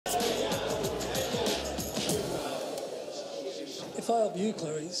I help you,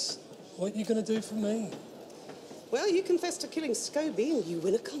 Clarice, what are you going to do for me? Well, you confess to killing Scobie and you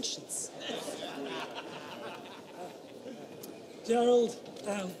win a conscience. Gerald,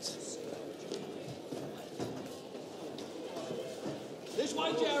 out. This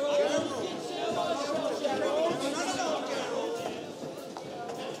way, Gerald!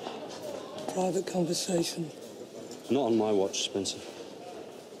 Private conversation. Not on my watch, Spencer.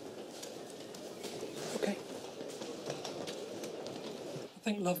 Okay. I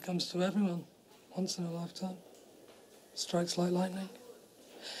think love comes to everyone once in a lifetime. Strikes like lightning.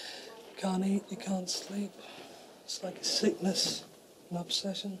 You can't eat, you can't sleep. It's like a sickness, an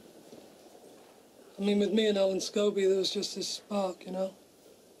obsession. I mean, with me and Alan Scobie, there was just this spark, you know?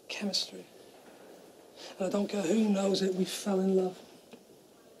 Chemistry. And I don't care who knows it, we fell in love.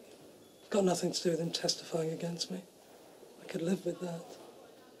 Got nothing to do with him testifying against me. I could live with that.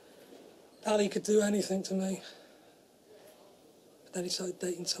 Ali could do anything to me. But then he started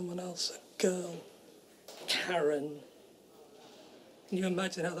dating someone else, a girl. Karen. Can you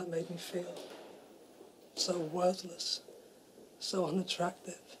imagine how that made me feel? So worthless, so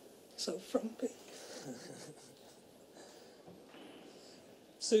unattractive, so frumpy.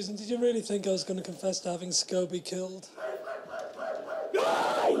 Susan, did you really think I was going to confess to having Scobie killed?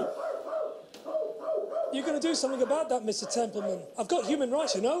 You're going to do something about that, Mr. Templeman. I've got human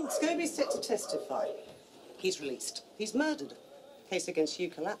rights, you know. Scobie's set to testify. He's released. He's murdered. Case against you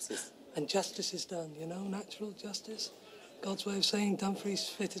collapses. And justice is done, you know, natural justice. God's way of saying Dumfries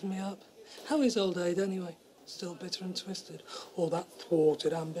fitted me up. How is old Aid, anyway? Still bitter and twisted. All that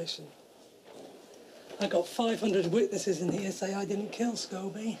thwarted ambition. I got 500 witnesses in here say I didn't kill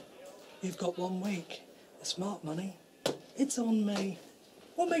Scobie. You've got 1 week. The smart money. It's on me.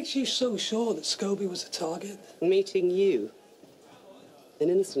 What makes you so sure that Scobie was a target? Meeting you. An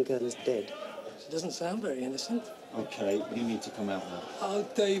innocent girl is dead. She doesn't sound very innocent. OK, you need to come out now. Oh,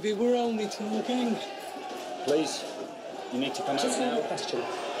 Davy, we're only talking. Please, you need to come out now. Just one question.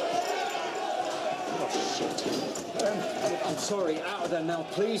 Oh, shit. I'm sorry, out of there now,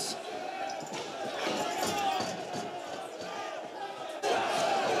 please.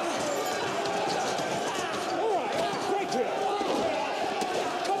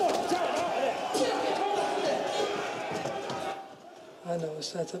 I know a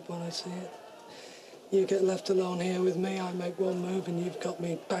setup when I see it. You get left alone here with me, I make one move and you've got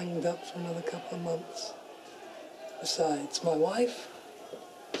me banged up for another couple of months. Besides, my wife,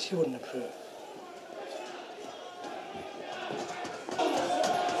 she wouldn't approve.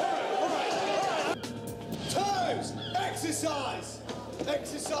 Toes! Exercise!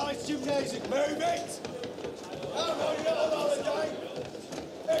 Exercise gymnasium. Move it! Come on, you're on holiday!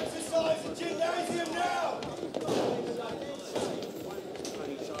 Exercise the gymnasium now!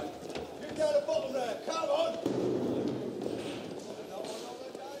 Get down the bottom there, come on!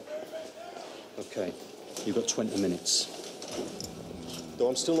 OK, you've got 20 minutes. Though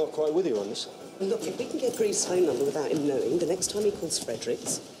I'm still not quite with you on this. Look, if we can get Grieves' phone number without him knowing, the next time he calls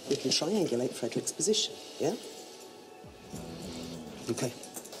Fredericks, we can triangulate Frederick's position, yeah? OK.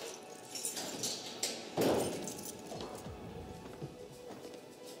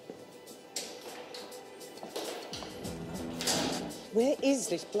 Where is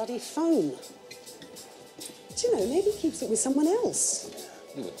this bloody phone? Do you know, maybe he keeps it with someone else.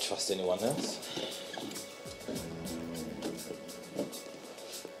 You wouldn't trust anyone else.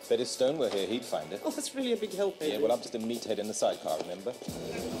 Bet if Stone were here, he'd find it. Oh, that's really a big help, Yeah, well, I'm just a meathead in the sidecar, remember?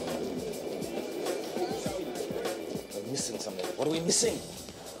 We're missing something. What are we missing?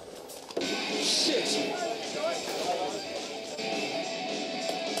 Shit!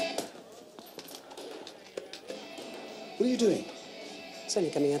 What are you doing? It's only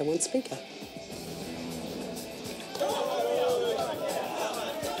coming out of one speaker.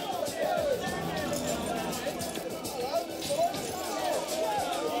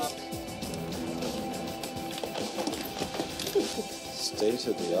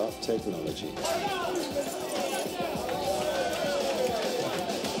 State-of-the-art technology.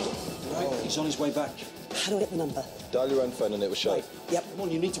 Right, he's on his way back. How do I get the number? Dial your own phone and it will show. Right. Yep. Come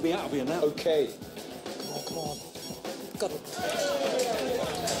on, you need to be out of here now. OK. Come on. Got it.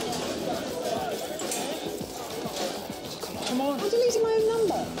 Come on. I'm deleting my own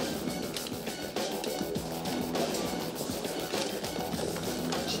number.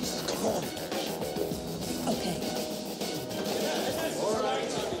 Jesus, come on. Okay. All right.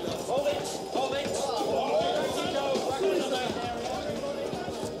 Hold it! Hold it!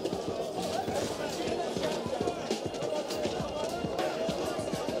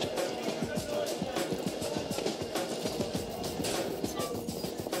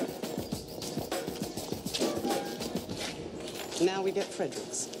 Now we get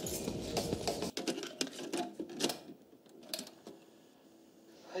Fredericks.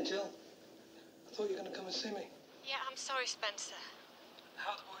 Hi, Jill. I thought you were going to come and see me. Yeah, I'm sorry, Spencer.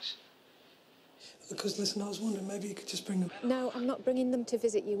 How are the boys? Because, listen, I was wondering, maybe you could just bring them in. No, I'm not bringing them to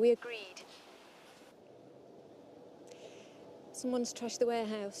visit you. We agreed. Someone's trashed the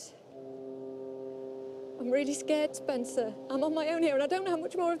warehouse. I'm really scared, Spencer. I'm on my own here and I don't know how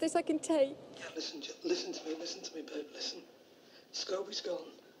much more of this I can take. Yeah, listen, Jill, listen to me, babe, listen. Scobie's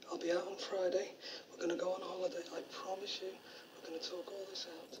gone. I'll be out on Friday. We're going to go on holiday. I promise you, we're going to talk all this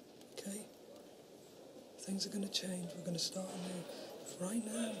out. Okay? Things are going to change. We're going to start anew. But right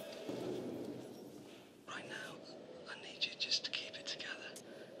now, I need you just to keep it together,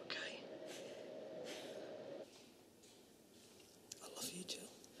 okay? I love you, Jill.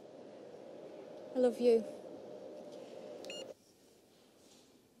 I love you.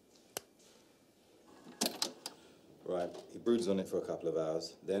 Right, he broods on it for a couple of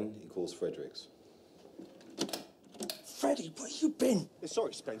hours, then he calls Fredericks. Freddie, where you been?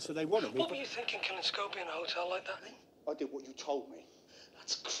 Sorry, Spencer, they wanted me. What were you thinking, killing Scobie in a hotel like that, eh? I did what you told me.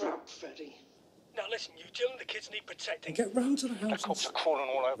 That's crap, Freddie. Now listen, you Jill and the kids need protecting. Get round to the house. The cops are crawling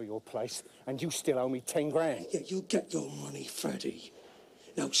all over your place, and you still owe me 10 grand. Yeah, you'll get your money, Freddie.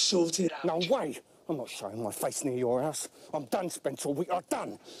 Now sort it out. No way! I'm not showing my face near your house. I'm done, Spencer. We are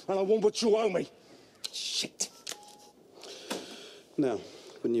done. And I want what you owe me. Shit. Now,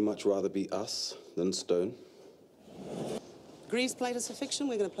 wouldn't you much rather be us than Stone? Greaves played us a fiction,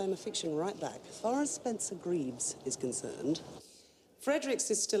 we're going to play him a fiction right back. As far as Spencer Grieves is concerned, Fredericks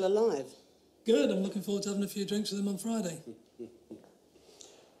is still alive. Good, I'm looking forward to having a few drinks with him on Friday.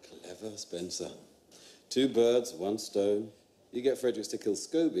 Clever, Spencer. 2 birds, 1 stone. You get Fredericks to kill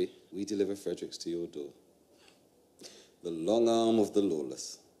Scobie, we deliver Fredericks to your door. The long arm of the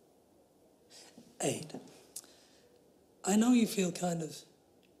lawless. Aid, I know you feel kind of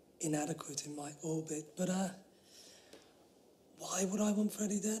inadequate in my orbit, but, why would I want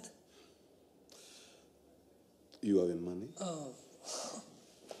Freddie dead? You owe him money. Oh.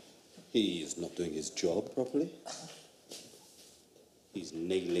 He is not doing his job properly. He's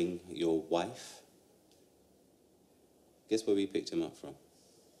nailing your wife. Guess where we picked him up from?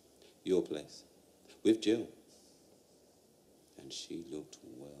 Your place. With Jill. And she looked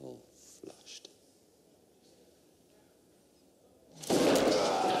well flushed.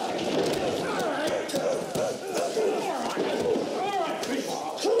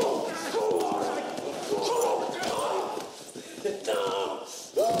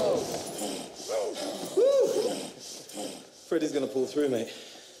 Freddie's going to pull through, mate.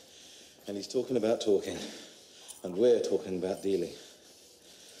 And he's talking about talking. And we're talking about dealing.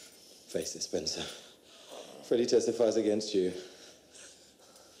 Face it, Spencer. Freddie testifies against you.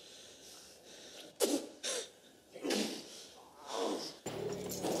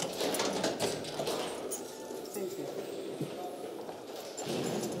 Thank you.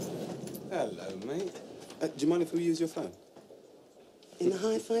 Hello, mate. Do you mind if we use your phone? In the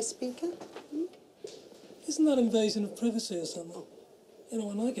hi-fi speaker? Isn't that invasion of privacy or something? You know,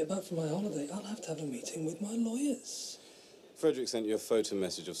 when I get back from my holiday, I'll have to have a meeting with my lawyers. Frederick sent you a photo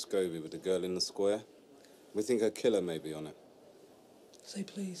message of Scobie with the girl in the square. We think her killer may be on it. Say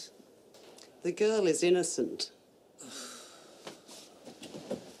please. The girl is innocent.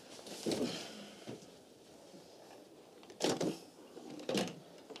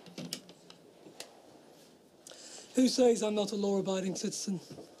 Who says I'm not a law-abiding citizen?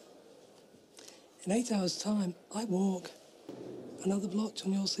 In 8 hours' time, I walk. Another blotch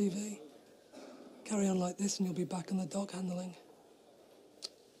on your CV. Carry on like this and you'll be back in the dog handling.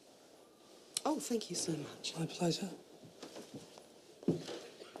 Oh, thank you so much. My pleasure.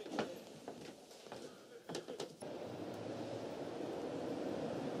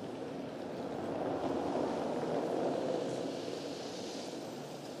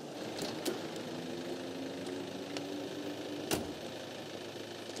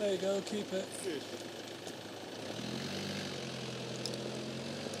 There you go, keep it. Good.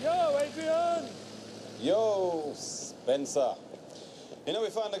 Yo, Adrian! Yo, Spencer. You know, we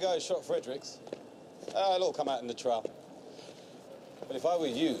found the guy who shot Fredericks. It'll all come out in the trial. But if I were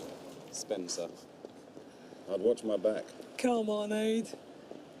you, Spencer, I'd watch my back. Come on, Aid.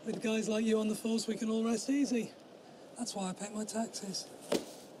 With guys like you on the force, we can all rest easy. That's why I pay my taxes.